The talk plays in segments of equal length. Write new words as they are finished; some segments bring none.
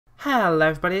Hello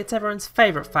everybody, it's everyone's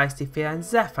favourite feisty fan,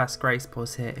 Xephas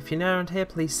Gracepaws here. If you're new around here,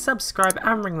 please subscribe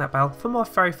and ring that bell for more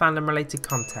furry fandom related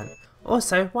content.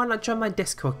 Also, why not join my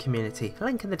Discord community,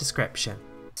 link in the description.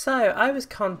 So, I was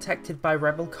contacted by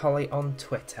Rebel Collie on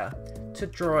Twitter to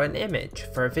draw an image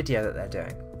for a video that they're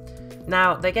doing.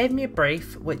 Now, they gave me a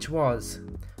brief which was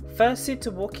fursuits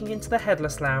are walking into the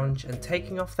headless lounge and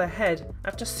taking off their head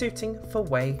after suiting for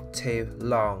way too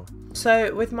long.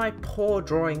 So with my poor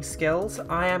drawing skills,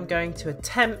 I am going to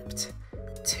attempt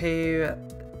to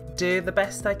do the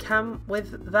best I can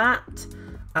with that.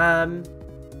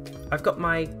 I've got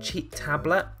my cheat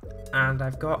tablet and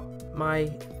I've got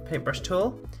my paintbrush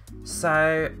tool.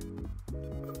 So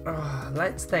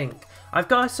let's think. I've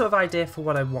got a sort of idea for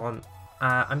what I want.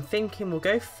 I'm thinking we'll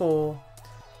go for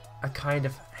a kind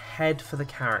of head for the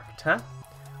character.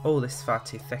 Oh, this is far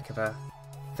too thick of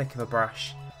a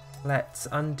brush. Let's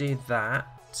undo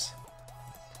that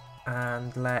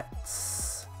and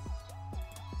let's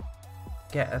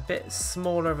get a bit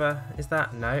smaller of a, is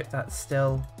that, no, that's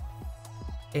still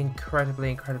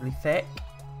incredibly thick.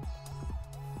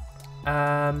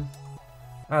 Oh,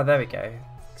 there we go,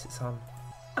 it's on.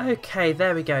 Okay,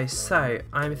 there we go. So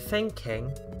I'm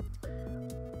thinking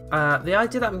the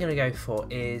idea that I'm going to go for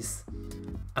is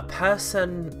a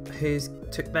person who's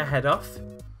took their head off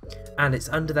and it's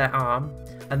under their arm,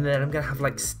 and then I'm going to have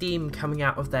like steam coming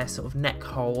out of their sort of neck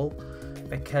hole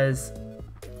because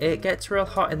it gets real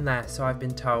hot in there, so I've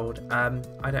been told. I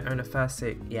don't own a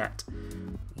fursuit yet.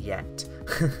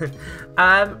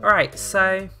 Right,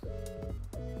 so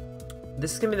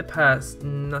this is going to be the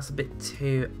person. That's a bit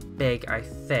too big, I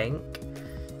think.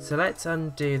 So let's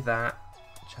undo that.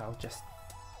 I'll just,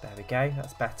 there we go,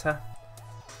 that's better.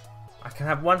 I can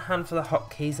have one hand for the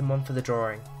hotkeys and one for the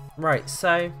drawing. Right,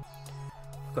 so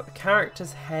we've got the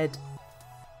character's head.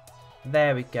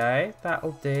 There we go.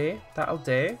 That'll do.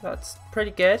 That's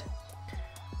pretty good.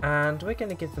 And we're going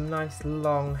to give them nice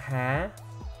long hair.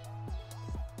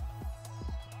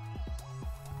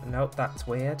 Nope, that's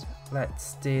weird.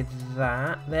 Let's do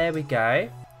that. There we go.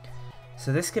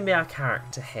 So this can be our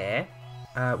character here.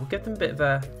 We'll give them a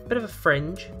bit of a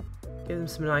fringe. Give them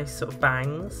some nice sort of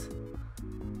bangs.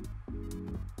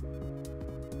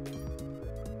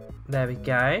 There we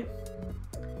go.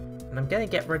 And I'm going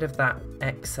to get rid of that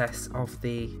excess of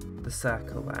the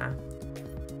circle there.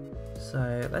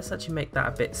 So let's actually make that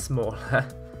a bit smaller.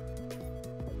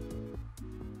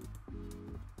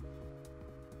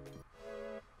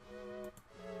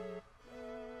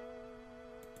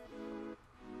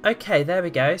 Okay, there we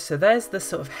go. So there's the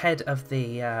sort of head of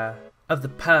the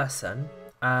person.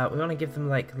 We want to give them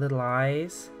like little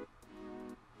eyes,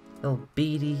 little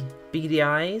beady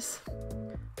eyes.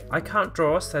 I can't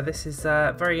draw, so this is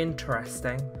very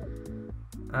interesting.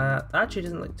 That actually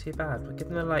doesn't look too bad. We'll give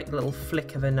them a like little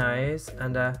flick of a nose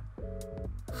and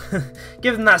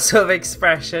give them that sort of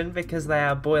expression because they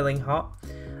are boiling hot.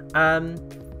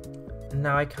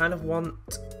 Now I kind of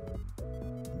want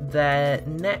their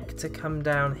neck to come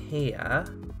down here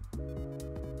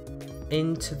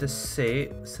into the suit,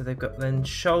 so they've got then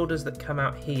shoulders that come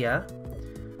out here.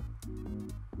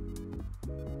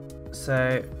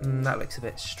 So that looks a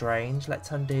bit strange.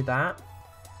 Let's undo that.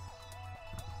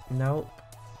 Nope.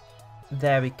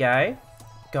 There we go.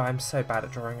 God, I'm so bad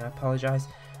at drawing, I apologise.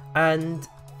 And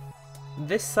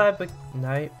this side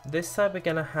this side we're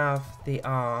gonna have the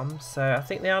arm. So I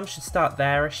think the arm should start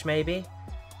there-ish maybe.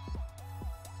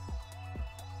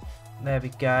 There we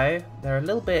go. They're a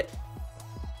little bit,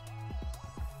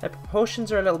 their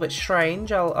proportions are a little bit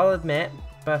strange, I'll admit,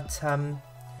 but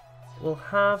we'll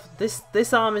have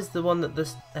this arm is the one that the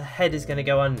head is going to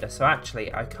go under, so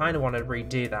actually I kind of want to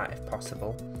redo that if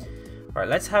possible. Right,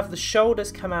 let's have the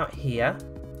shoulders come out here,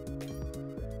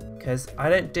 because I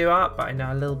don't do art, but I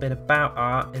know a little bit about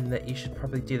art in that you should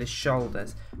probably do the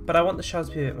shoulders, but I want the shoulders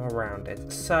to be a bit more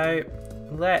rounded. So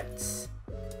let's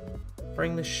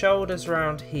bring the shoulders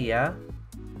around here,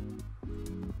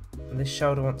 and this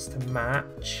shoulder wants to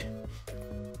match.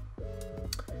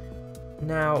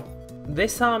 Now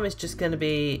this arm is just going to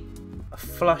be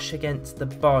flush against the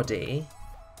body.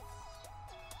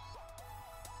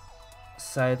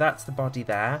 So that's the body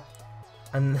there.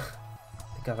 And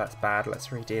God, that's bad. Let's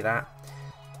redo that.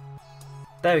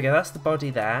 There we go. That's the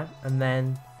body there. And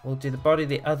then we'll do the body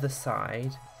the other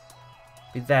side.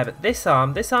 Be there. But this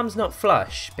arm's not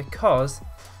flush because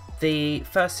the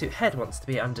fursuit head wants to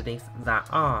be underneath that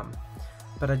arm.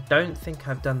 But I don't think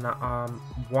I've done that arm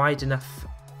wide enough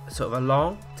sort of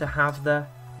along to have the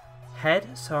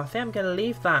head, so I think I'm going to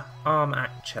leave that arm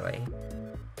actually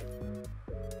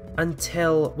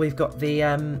until we've got the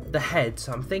head.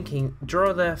 So I'm thinking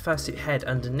draw the fursuit head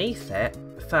underneath it,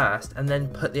 first and then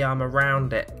put the arm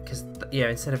around it, because, you know,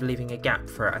 instead of leaving a gap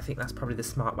for it. I think that's probably the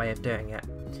smart way of doing it.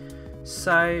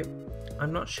 So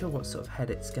I'm not sure what sort of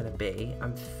head it's going to be.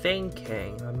 I'm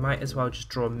thinking I might as well just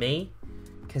draw me,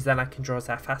 because then I can draw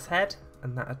Xephas' head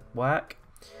and that'd work.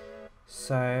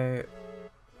 So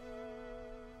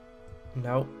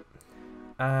nope.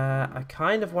 I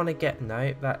kind of want to get,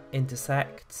 no, that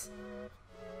intersects.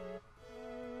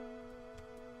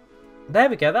 There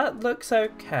we go, that looks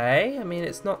okay. I mean,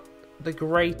 it's not the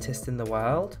greatest in the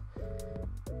world,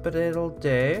 but it'll do,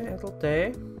 it'll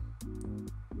do.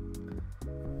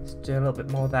 Let's do a little bit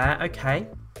more there, okay.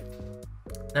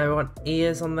 Now we want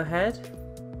ears on the head.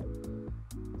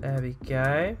 There we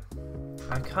go.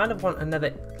 I kind of want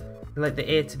another, like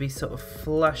the ear to be sort of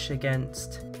flush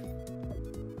against.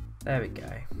 There we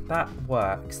go. That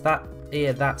works. That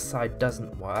ear, that side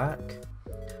doesn't work.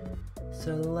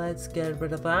 So let's get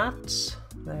rid of that.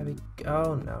 There we go.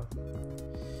 Oh no.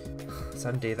 Let's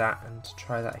undo that and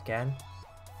try that again.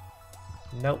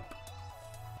 Nope.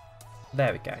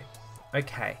 There we go.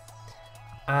 Okay.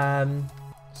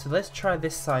 So let's try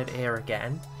this side ear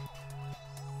again.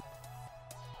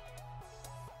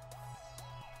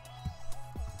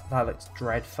 That looks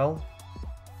dreadful.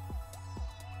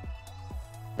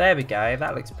 There we go,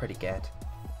 that looks pretty good.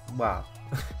 Wow.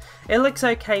 It looks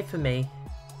okay for me,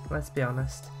 let's be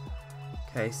honest.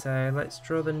 Okay, so let's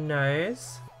draw the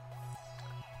nose.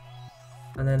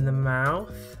 And then the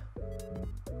mouth.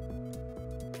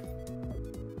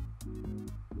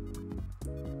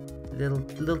 Little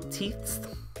teeths.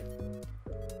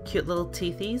 Cute little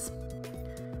teethies.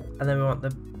 And then we want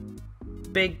the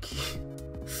big...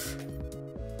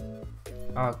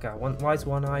 Oh god, why is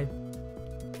one eye?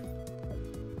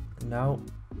 No.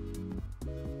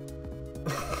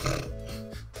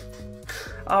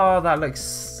 Oh, that looks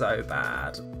so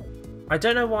bad. I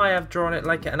don't know why I've drawn it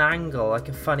like at an angle, like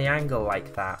a funny angle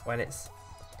like that, when it's...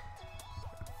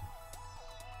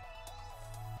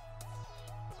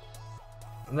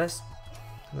 Let's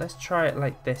try it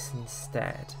like this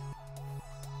instead.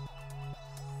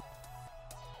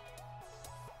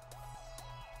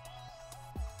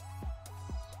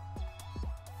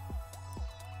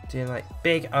 Doing like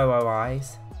big OO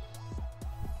eyes.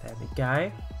 There we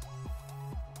go.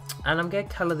 And I'm going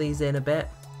to colour these in a bit.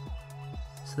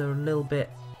 So they're a little bit...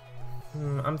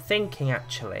 I'm thinking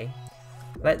actually.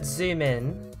 Let's zoom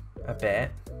in a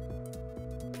bit.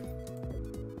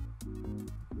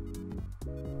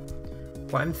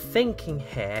 What I'm thinking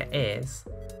here is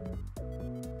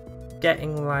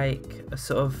getting like a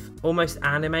sort of almost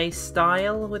anime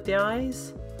style with the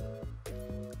eyes.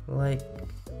 Like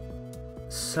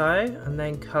so, and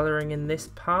then colouring in this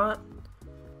part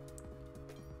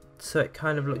so it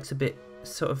kind of looks a bit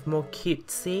sort of more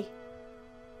cutesy.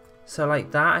 So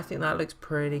like that, I think that looks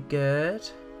pretty good.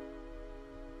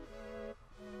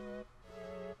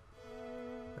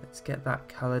 Let's get that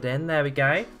coloured in, there we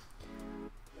go.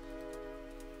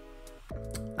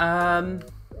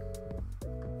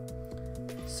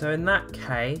 So in that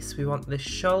case, we want the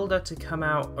shoulder to come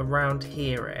out around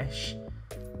here-ish.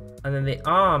 And then the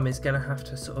arm is going to have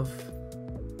to sort of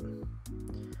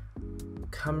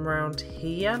come round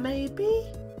here,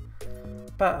 maybe?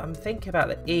 But I'm thinking about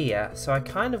the ear, so I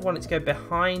kind of want it to go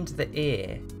behind the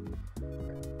ear.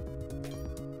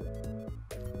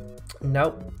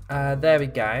 Nope. There we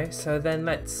go. So then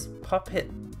let's pop it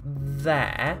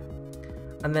there.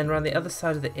 And then around the other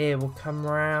side of the ear, we'll come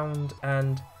round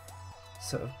and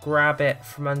sort of grab it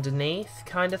from underneath,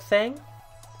 kind of thing.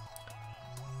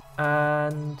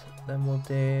 And then we'll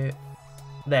do...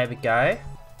 There we go.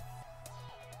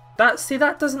 See,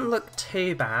 that doesn't look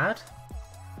too bad.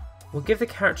 We'll give the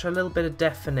character a little bit of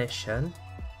definition.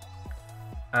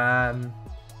 What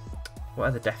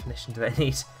other definition do they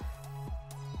need?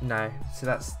 No, so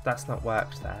that's not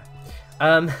worked there.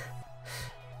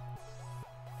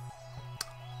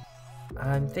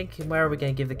 I'm thinking, where are we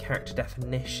going to give the character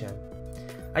definition?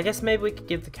 I guess maybe we could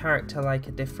give the character like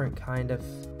a different kind of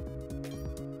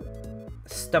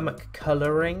stomach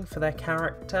colouring for their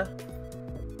character.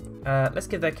 Let's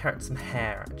give their character some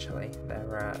hair, actually.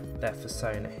 Their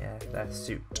persona here, their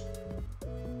suit.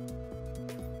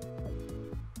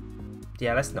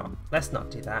 Yeah, let's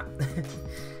not do that.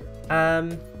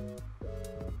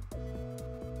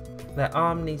 Their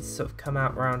arm needs to sort of come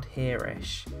out round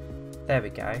here-ish. There we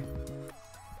go.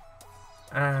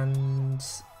 And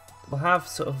we'll have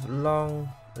sort of long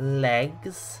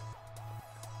legs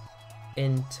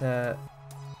into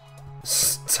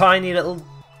tiny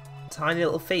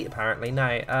little feet, apparently.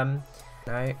 No,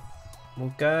 no.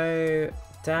 We'll go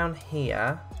down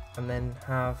here and then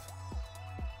have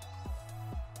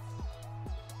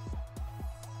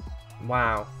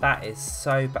Wow, that is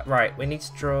so bad. Right, we need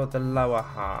to draw the lower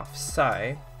half.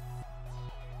 So,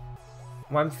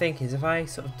 what I'm thinking is if I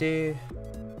sort of do...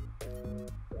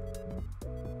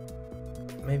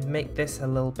 maybe make this a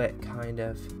little bit kind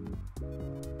of...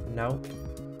 Nope.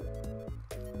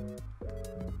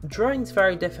 Drawing's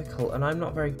very difficult and I'm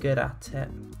not very good at it.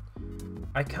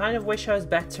 I kind of wish I was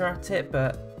better at it,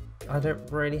 but I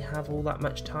don't really have all that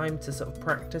much time to sort of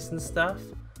practice and stuff.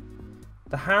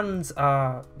 The hands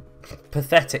are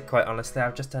pathetic, quite honestly.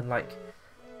 I've just done like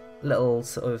little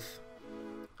sort of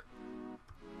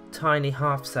tiny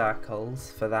half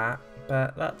circles for that,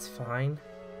 but that's fine.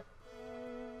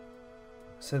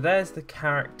 So there's the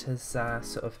character's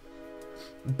sort of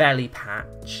belly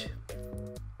patch.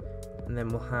 And then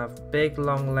we'll have big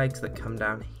long legs that come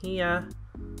down here.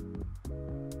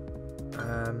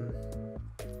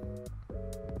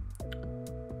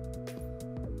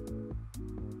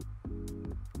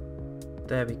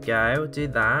 There we go, we'll do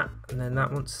that. And then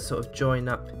that wants to sort of join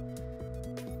up.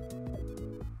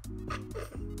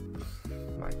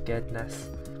 My goodness.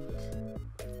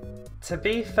 To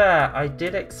be fair, I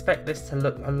did expect this to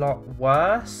look a lot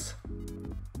worse.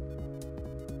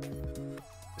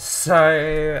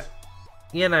 So,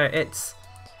 you know, it's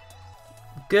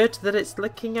good that it's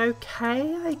looking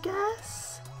okay, I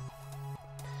guess.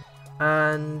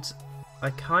 And I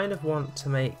kind of want to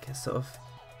make a sort of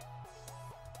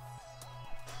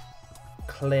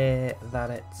clear that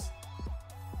it's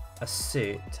a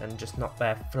suit and just not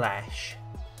their flesh.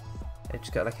 They've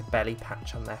just got like a belly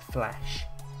patch on their flesh.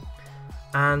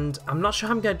 And I'm not sure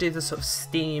how I'm going to do the sort of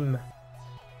steam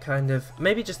kind of,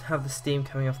 maybe just have the steam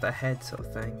coming off their head sort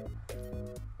of thing.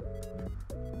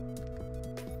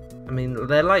 I mean,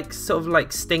 they're like sort of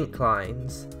like stink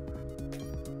lines.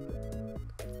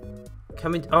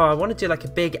 Coming, oh, I want to do like a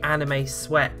big anime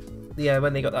sweat. Yeah,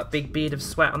 when they got that big bead of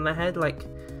sweat on their head, like,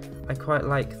 I quite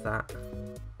like that.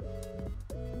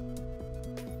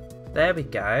 There we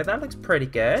go, that looks pretty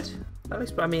good. That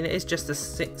looks, I mean, it is just a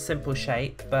simple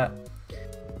shape, but...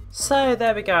 So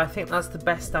there we go, I think that's the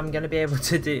best I'm going to be able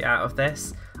to do out of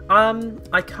this.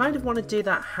 I kind of want to do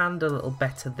that hand a little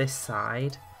better this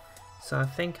side. So I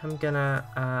think I'm going to,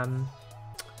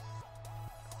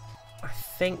 I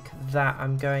think that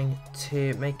I'm going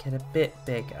to make it a bit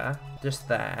bigger, just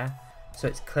there. So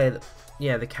it's clear that,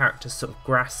 yeah, the character's sort of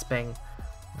grasping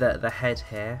the head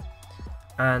here.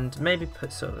 And maybe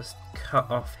put sort of this cut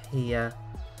off here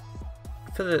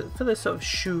for the sort of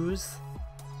shoes.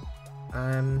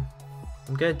 I'm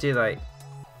going to do like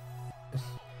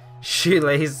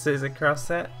shoelaces across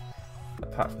it.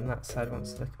 Apart from that side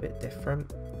wants to look a bit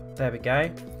different. There we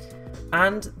go.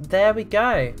 And there we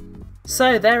go.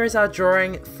 So there is our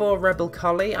drawing for Rebel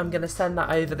Collie. I'm going to send that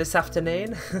over this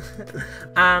afternoon.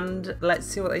 And let's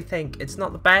see what they think. It's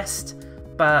not the best,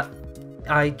 but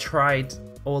I tried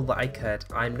all that I could.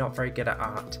 I'm not very good at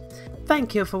art.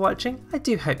 Thank you for watching. I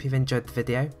do hope you've enjoyed the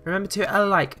video. Remember to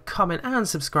like, comment and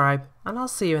subscribe, and I'll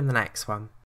see you in the next one.